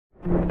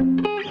Hey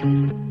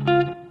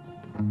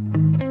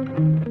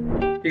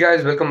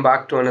guys, welcome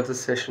back to another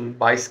session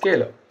by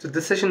Scalar. So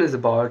this session is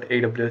about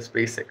AWS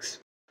basics.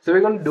 So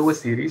we're going to do a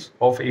series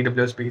of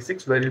AWS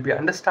basics where you'll be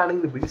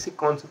understanding the basic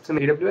concepts in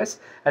AWS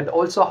and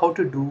also how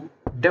to do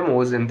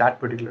demos in that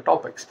particular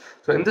topics.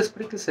 So in this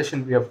particular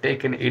session, we have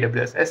taken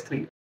AWS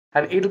S3,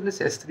 and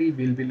AWS S3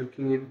 we'll be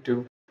looking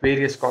into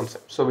various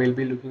concepts. So we'll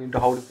be looking into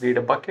how to create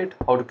a bucket,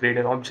 how to create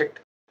an object,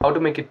 how to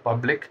make it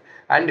public,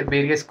 and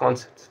various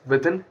concepts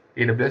within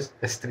AWS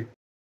S3.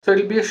 So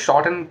it'll be a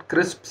short and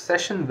crisp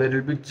session where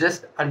we'll be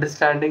just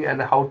understanding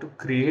and how to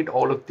create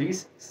all of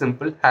these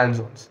simple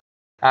hands-ons.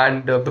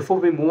 And before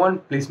we move on,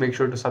 please make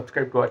sure to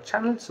subscribe to our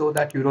channel so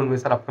that you don't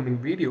miss our upcoming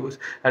videos,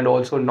 and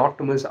also not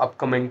to miss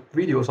upcoming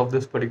videos of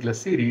this particular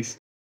series.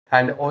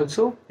 And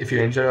also, if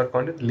you enjoy our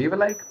content, leave a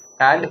like.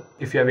 And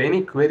if you have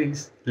any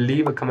queries,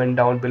 leave a comment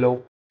down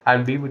below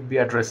and we would be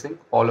addressing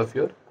all of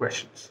your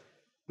questions.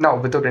 Now,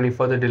 without any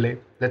further delay,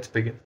 let's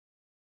begin.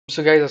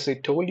 So guys, as I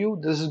told you,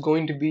 this is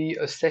going to be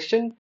a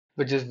session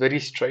which is very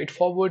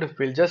straightforward.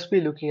 We'll just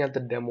be looking at the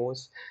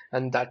demos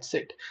and that's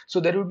it. So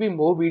there will be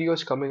more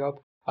videos coming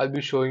up. I'll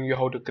be showing you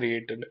how to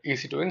create an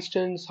EC2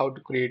 instance, how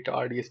to create a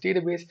RDS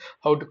database,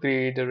 how to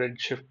create a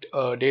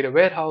Redshift data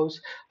warehouse,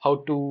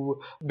 how to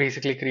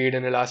basically create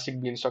an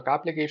Elastic Beanstalk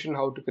application,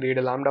 how to create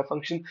a Lambda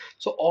function.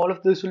 So all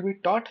of this will be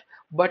taught,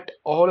 but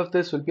all of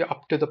this will be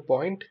up to the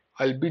point.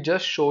 I'll be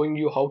just showing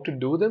you how to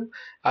do them.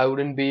 I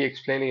wouldn't be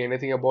explaining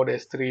anything about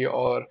S3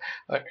 or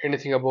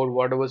anything about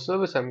whatever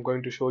service I'm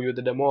going to show you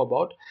the demo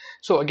about.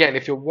 So again,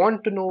 if you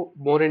want to know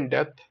more in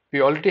depth,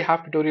 we already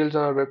have tutorials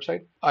on our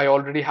website. I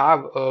already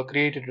have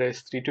created a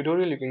S3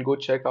 tutorial. You can go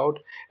check out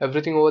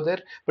everything over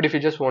there. But if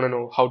you just want to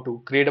know how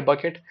to create a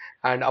bucket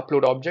and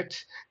upload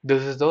objects,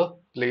 this is the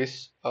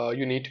place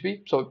you need to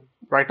be. So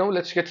right now,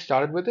 let's get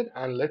started with it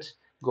and let's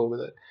go with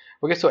it.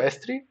 Okay, so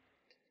S3,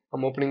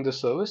 I'm opening the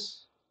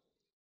service.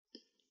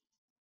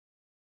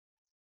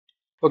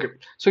 Okay,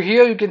 so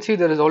here you can see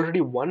there is already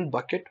one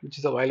bucket which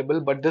is available,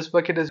 but this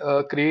bucket is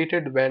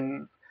created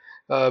when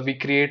we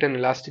create an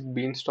Elastic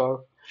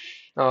Beanstalk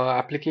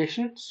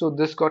application. So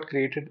this got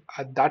created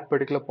at that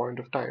particular point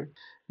of time.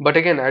 But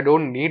again, I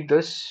don't need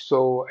this.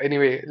 So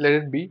anyway, let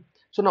it be.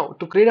 So now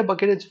to create a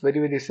bucket, it's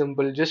very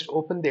simple. Just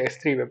open the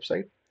S3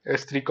 website,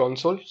 S3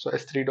 console. So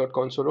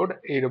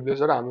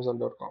s3.console.aws or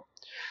amazon.com.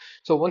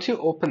 So once you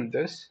open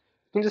this,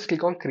 you can just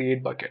click on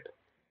create bucket.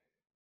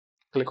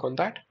 Click on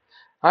that,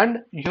 and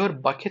your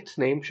bucket's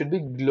name should be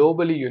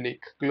globally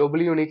unique.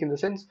 Globally unique in the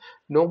sense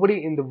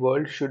nobody in the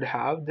world should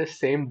have the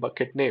same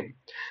bucket name,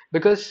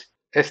 because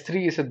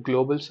S3 is a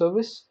global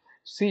service.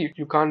 See,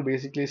 you can't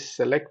basically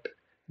select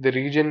the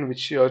region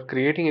which you're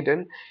creating it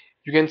in.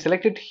 You can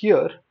select it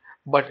here,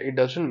 but it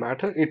doesn't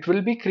matter. It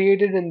will be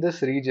created in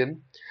this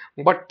region,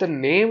 but the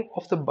name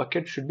of the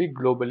bucket should be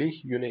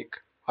globally unique.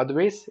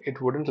 Otherwise, it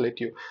wouldn't let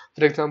you.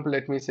 For example,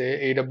 let me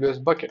say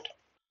AWS bucket.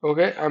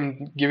 Okay,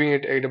 I'm giving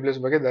it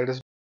AWS bucket. That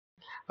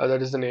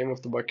is the name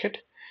of the bucket,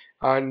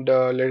 and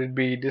let it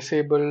be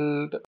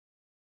disabled.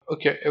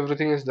 Okay,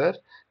 everything is there.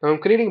 Now I'm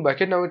creating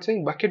bucket. Now it's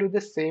saying bucket with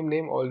the same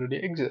name already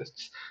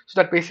exists.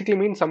 So that basically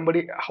means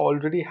somebody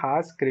already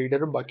has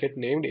created a bucket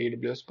named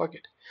AWS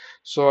bucket.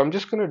 So I'm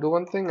just gonna do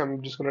one thing.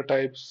 I'm just gonna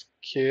type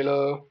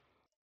scalar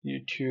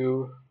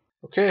YouTube.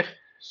 Okay,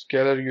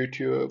 scalar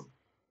YouTube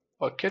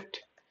bucket.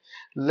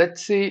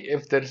 Let's see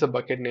if there is a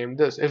bucket named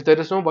this. If there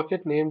is no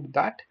bucket named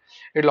that,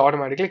 it'll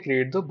automatically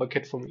create the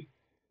bucket for me.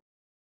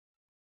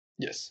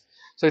 Yes.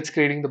 So it's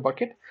creating the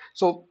bucket.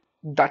 So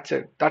that's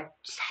it.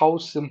 That's how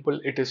simple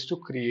it is to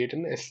create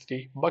an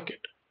S3 bucket.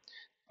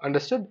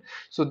 Understood?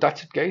 So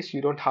that's it, guys.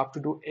 You don't have to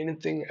do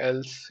anything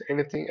else.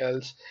 Anything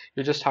else.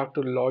 You just have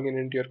to log in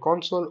into your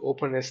console,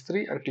 open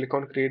S3 and click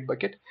on create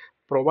bucket,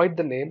 provide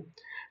the name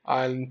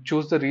and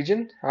choose the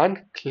region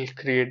and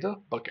create the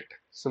bucket.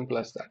 Simple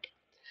as that.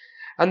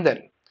 And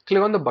then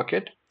click on the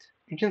bucket.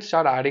 You can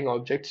start adding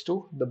objects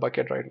to the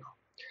bucket right now.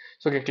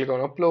 So you can click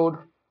on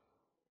upload,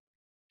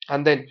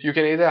 and then you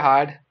can either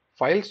add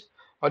files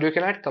or you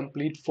can add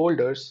complete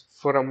folders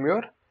from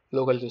your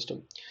local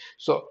system.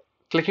 So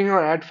clicking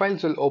on add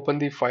files will open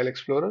the file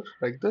explorer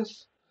like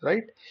this,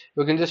 right?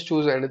 You can just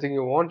choose anything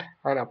you want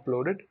and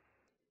upload it.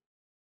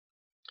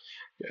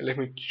 Let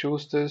me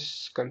choose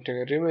this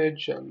container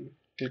image and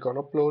click on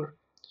upload.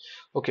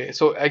 Okay,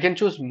 so I can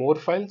choose more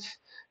files.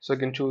 So I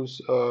can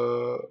choose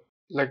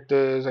like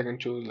this, I can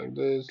choose like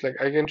this, like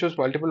I can choose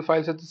multiple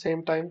files at the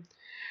same time.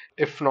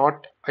 If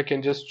not, I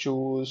can just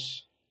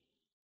choose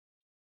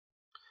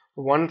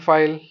one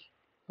file.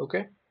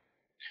 Okay,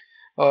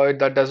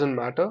 that doesn't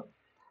matter.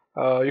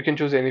 You can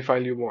choose any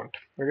file you want.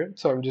 Okay,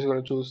 so I'm just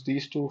going to choose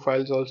these two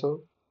files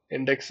also,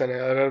 index and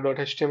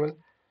error.html,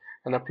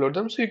 and upload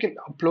them. So you can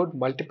upload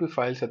multiple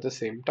files at the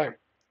same time,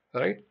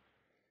 right?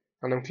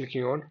 And I'm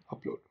clicking on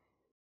upload.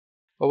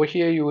 Over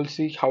here you will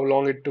see how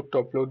long it took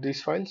to upload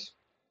these files,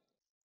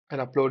 and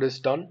upload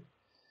is done.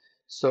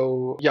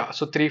 So yeah,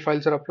 so three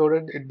files are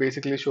uploaded. It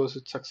basically shows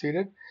it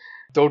succeeded.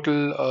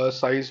 Total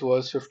size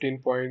was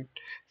 15.4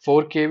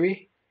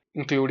 KB,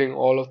 including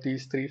all of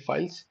these three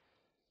files.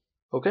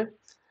 Okay,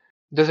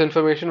 This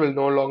information will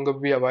no longer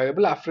be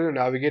available after you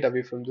navigate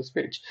away from this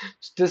page.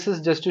 So this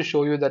is just to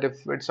show you that if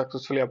it's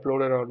successfully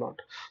uploaded or not.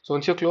 So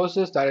once you close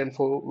this, that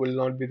info will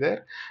not be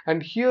there.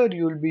 And here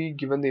you will be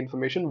given the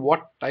information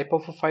what type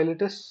of a file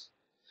it is.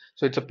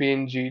 So it's a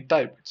PNG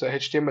type, it's a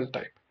HTML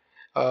type.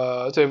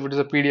 So if it is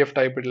a PDF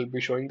type, it will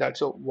be showing that.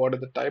 So what are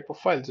the type of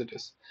files it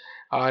is,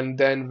 and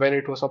then when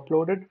it was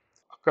uploaded.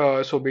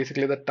 So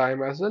basically the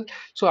time as well.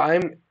 So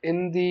I'm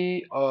in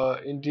the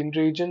Indian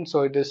region,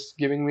 so it is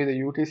giving me the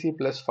UTC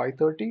plus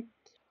 5:30.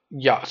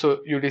 Yeah, so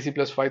UTC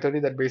plus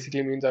 5:30. That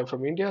basically means I'm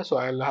from India, so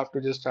I'll have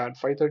to just add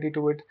 5:30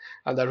 to it,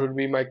 and that would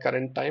be my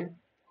current time.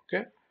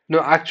 Okay. No,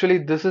 actually,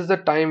 this is the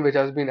time which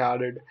has been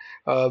added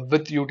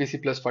with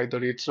UTC plus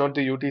 5:30. It's not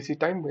the UTC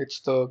time,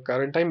 it's the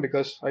current time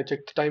because I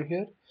checked the time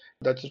here.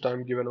 That's the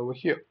time given over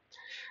here.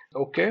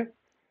 Okay,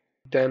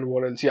 then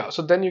what else? Yeah,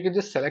 so then you can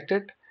just select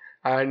it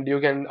and you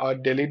can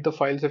delete the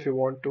files if you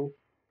want to.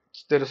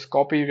 There is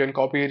copy, you can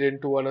copy it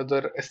into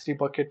another S3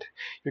 bucket.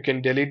 You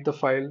can delete the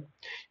file.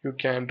 You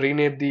can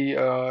rename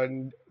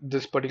the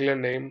this particular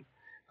name.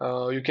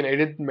 You can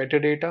edit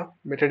metadata.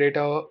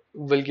 Metadata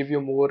will give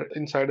you more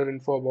insider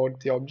info about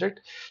the object.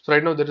 So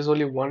right now there is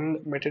only one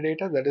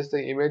metadata, that is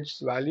the image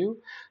value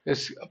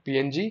is a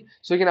PNG.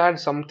 So you can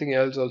add something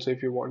else also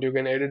if you want. You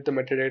can edit the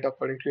metadata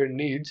according to your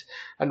needs.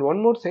 And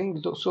one more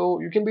thing, so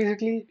you can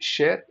basically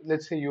share.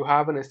 Let's say you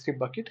have an S3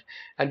 bucket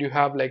and you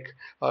have like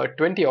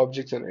 20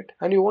 objects in it,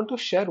 and you want to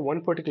share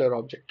one particular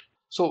object.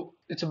 So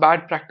it's a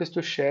bad practice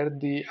to share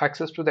the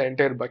access to the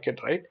entire bucket,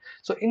 right?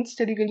 So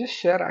instead, you can just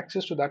share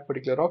access to that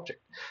particular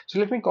object. So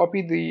let me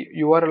copy the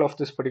URL of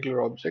this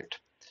particular object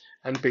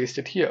and paste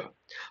it here.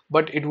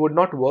 But it would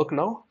not work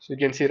now. So you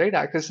can see, right,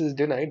 access is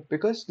denied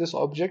because this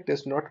object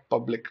is not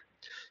public.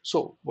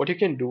 So what you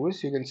can do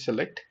is you can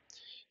select,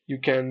 you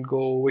can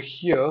go over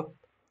here.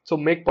 So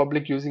make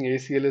public using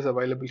ACL is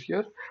available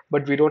here,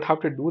 but we don't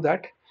have to do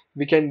that.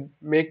 We can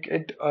make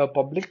it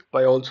public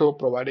by also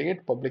providing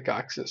it public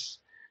access.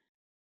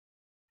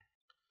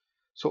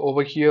 So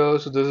over here,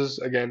 so this is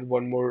again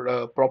one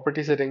more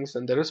property settings,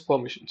 and there is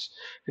permissions.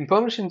 In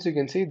permissions, you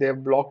can see they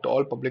have blocked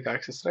all public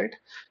access, right?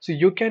 So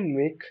you can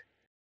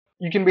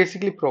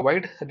basically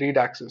provide read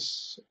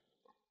access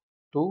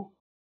to,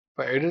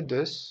 if I edit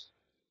this,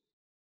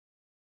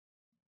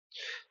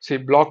 say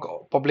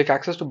block public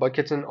access to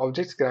buckets and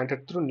objects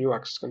granted through new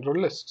access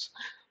control lists.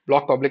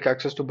 Block public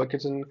access to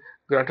buckets and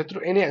granted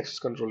through any access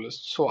control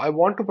list. So I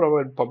want to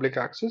provide public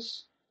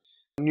access,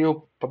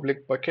 new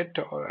public bucket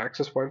or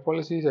access point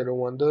policies. I don't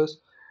want this.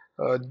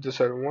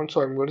 This I don't want.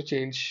 So I'm going to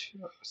change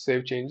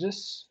save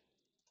changes.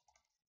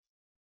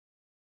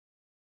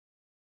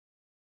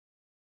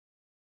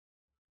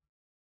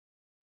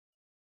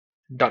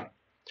 Done.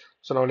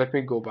 So now let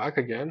me go back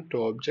again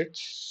to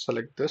objects,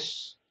 select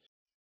this.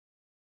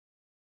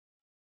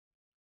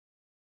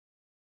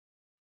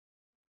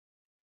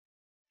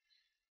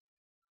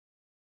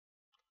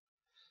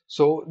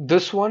 So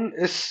this one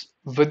is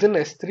within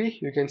S3.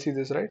 You can see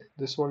this, right?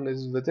 This one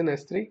is within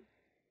S3.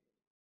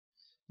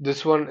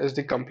 This one is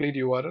the complete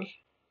URL.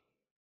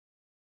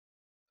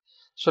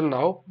 So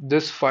now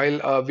this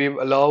file, we've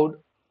allowed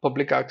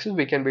public access.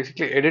 We can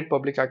basically edit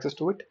public access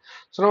to it.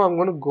 So now I'm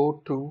going to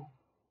go to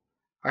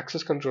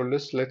access control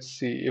list. Let's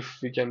see if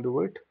we can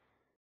do it.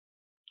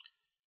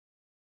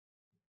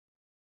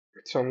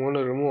 So I'm going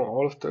to remove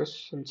all of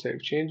this and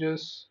save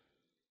changes.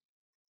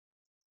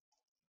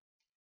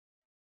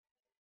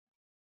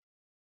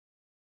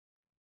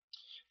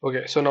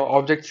 Okay, so now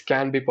objects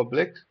can be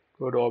public.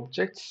 Go to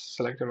objects,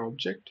 select an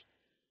object.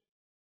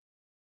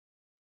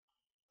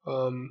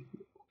 Okay,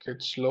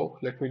 it's slow.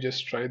 Let me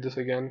just try this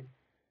again.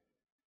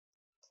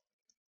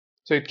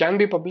 So it can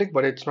be public,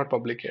 but it's not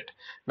public yet.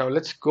 Now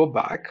let's go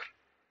back.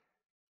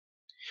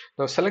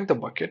 Now select the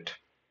bucket.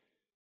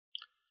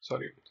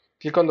 Sorry,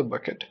 click on the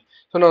bucket.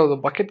 So now the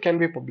bucket can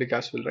be public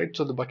as well, right?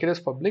 So the bucket is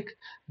public,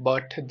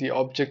 but the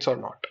objects are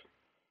not.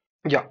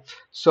 Yeah,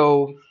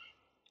 so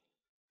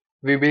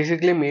we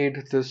basically made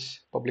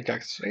this public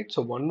access, right?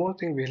 So one more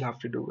thing we'll have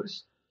to do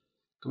is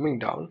coming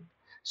down.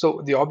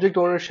 So the object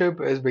ownership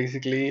is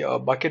basically a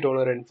bucket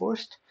owner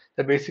enforced.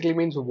 That basically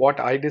means what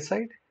I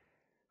decide,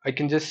 I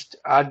can just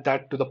add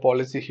that to the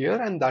policy here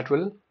and that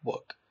will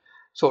work.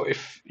 So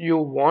if you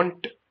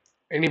want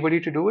anybody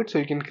to do it, so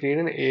you can create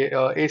an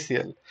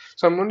ACL.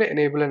 So I'm going to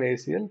enable an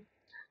ACL.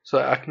 So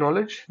I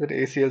acknowledge that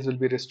ACLs will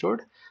be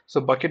restored. So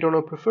bucket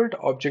owner preferred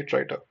object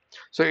writer.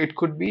 So it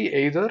could be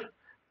either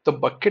the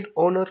bucket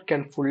owner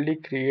can fully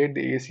create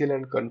the ACL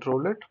and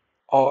control it,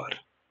 or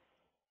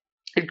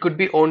it could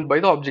be owned by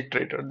the object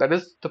writer. That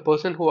is, the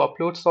person who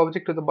uploads the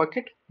object to the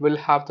bucket will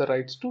have the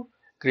rights to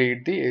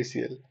create the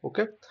ACL.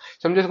 Okay.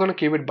 So I'm just going to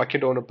keep it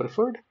bucket owner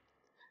preferred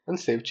and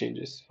save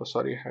changes. Oh,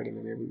 sorry, I hadn't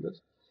enabled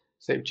this.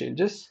 Save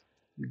changes.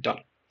 Done.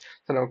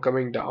 So now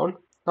coming down,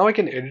 now I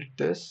can edit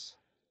this.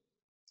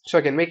 So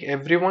I can make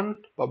everyone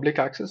public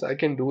access. I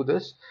can do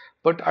this,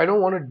 but I don't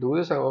want to do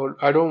this.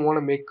 I don't want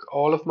to make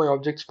all of my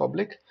objects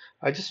public.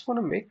 I just want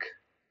to make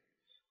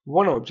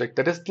one object,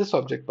 that is this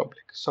object,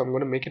 public. So I'm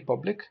going to make it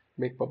public,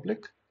 make public.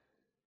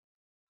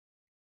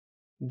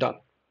 Done.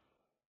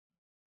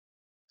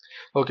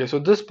 Okay, so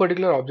this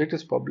particular object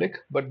is public,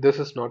 but this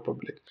is not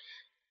public.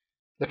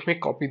 Let me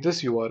copy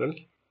this URL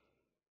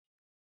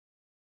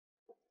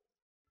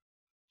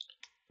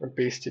and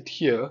paste it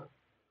here.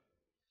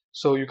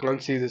 So you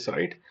can't see this,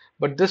 right?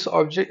 But this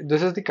object,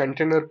 this is the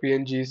container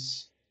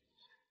PNG's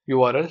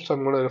URL. So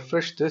I'm going to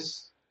refresh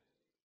this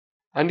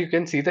and you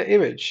can see the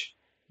image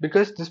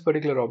because this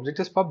particular object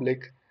is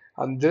public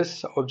and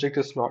this object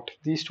is not.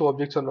 These two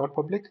objects are not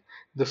public.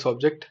 This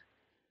object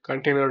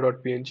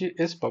container.png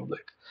is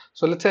public.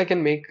 So let's say I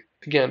can make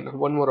again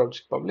one more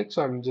object public.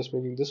 So I'm just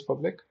making this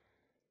public.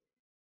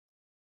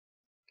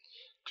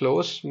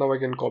 Close. Now I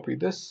can copy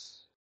this.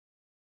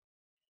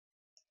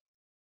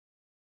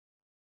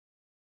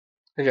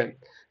 Again,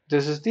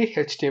 this is the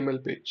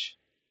HTML page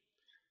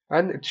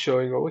and it's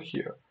showing over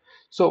here.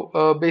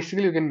 So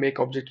basically you can make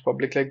objects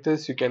public like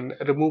this. You can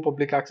remove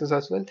public access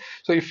as well.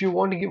 So if you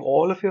want to give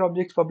all of your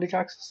objects public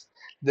access,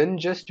 then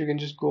you can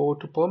just go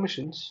to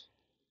permissions,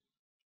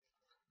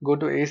 go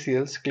to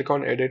ACLs, click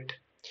on edit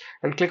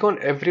and click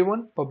on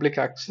everyone public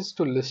access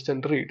to list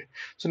and read.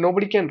 So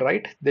nobody can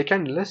write, they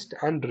can list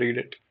and read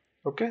it.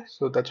 Okay,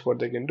 so that's what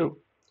they can do.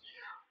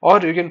 Or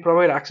you can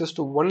provide access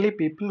to only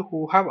people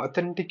who have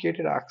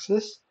authenticated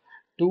access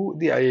to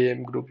the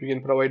IAM group. You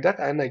can provide that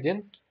and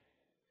again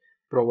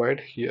provide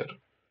here.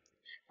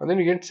 And then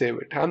you can save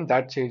it and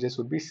that changes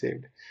would be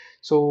saved.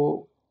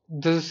 So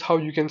this is how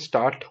you can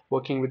start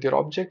working with your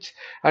objects.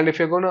 And if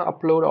you're going to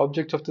upload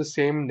objects of the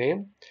same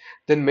name,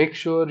 then make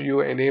sure you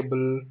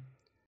enable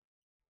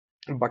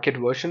bucket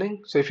versioning.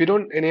 So if you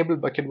don't enable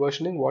bucket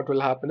versioning, what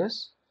will happen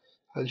is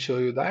I'll show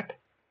you that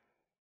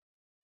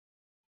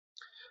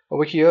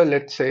over here.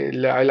 Let's say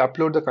I'll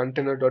upload the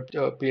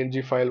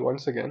container.png file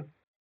once again.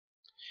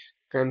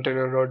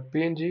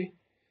 Container.png,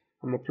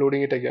 I'm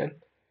uploading it again.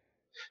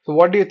 So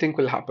what do you think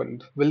will happen?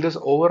 Will this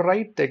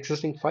overwrite the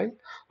existing file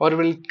or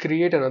will it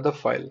create another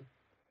file?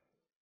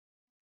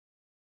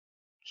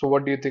 So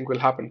what do you think will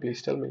happen?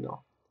 Please tell me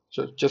now.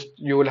 So just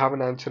you will have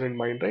an answer in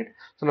mind, right?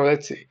 So now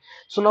let's see.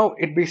 So now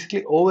it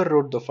basically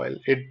overwrote the file.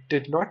 It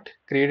did not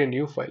create a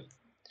new file.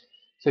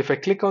 So if I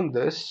click on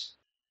this,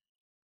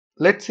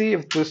 let's see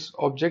if this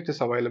object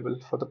is available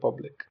for the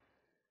public.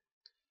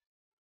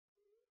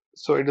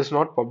 So it is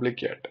not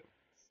public yet.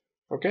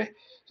 Okay.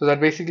 So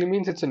that basically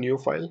means it's a new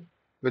file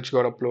which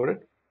got uploaded.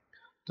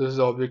 This is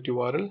the object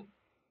URL.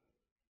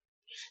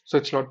 So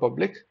it's not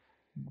public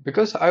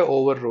because I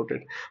overwrote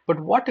it. But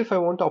what if I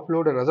want to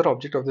upload another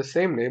object of the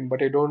same name,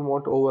 but I don't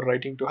want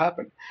overwriting to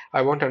happen?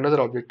 I want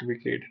another object to be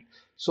created.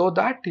 So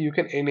that you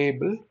can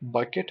enable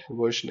bucket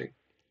versioning.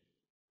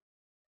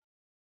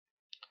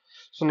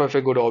 So now if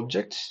I go to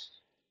objects,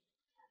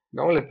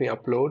 now let me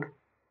upload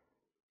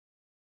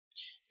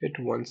it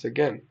once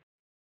again.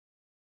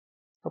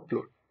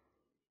 Upload,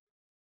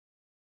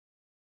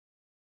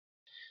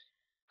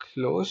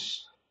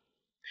 close.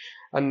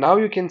 And now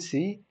you can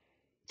see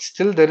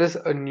still there is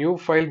a new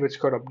file which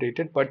got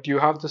updated, but you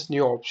have this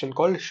new option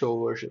called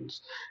show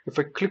versions. If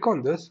I click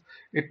on this,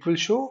 it will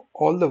show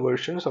all the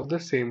versions of the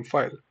same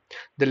file.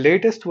 The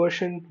latest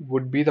version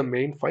would be the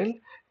main file.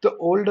 The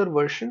older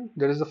version,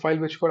 there is a file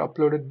which got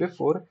uploaded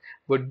before,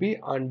 would be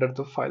under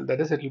the file.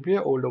 That is, it will be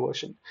an older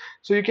version.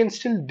 So you can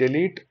still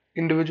delete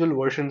individual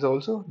versions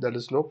also. That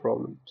is no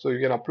problem. So you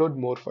can upload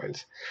more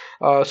files.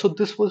 So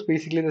this was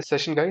basically the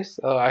session, guys.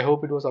 I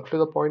hope it was up to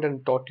the point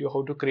and taught you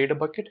how to create a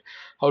bucket,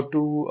 how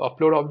to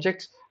upload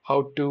objects,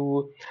 how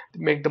to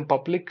make them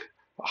public,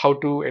 how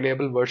to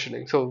enable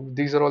versioning. So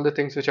these are all the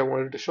things which I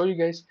wanted to show you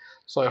guys.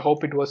 So I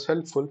hope it was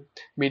helpful.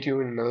 Meet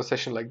you in another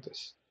session like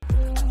this.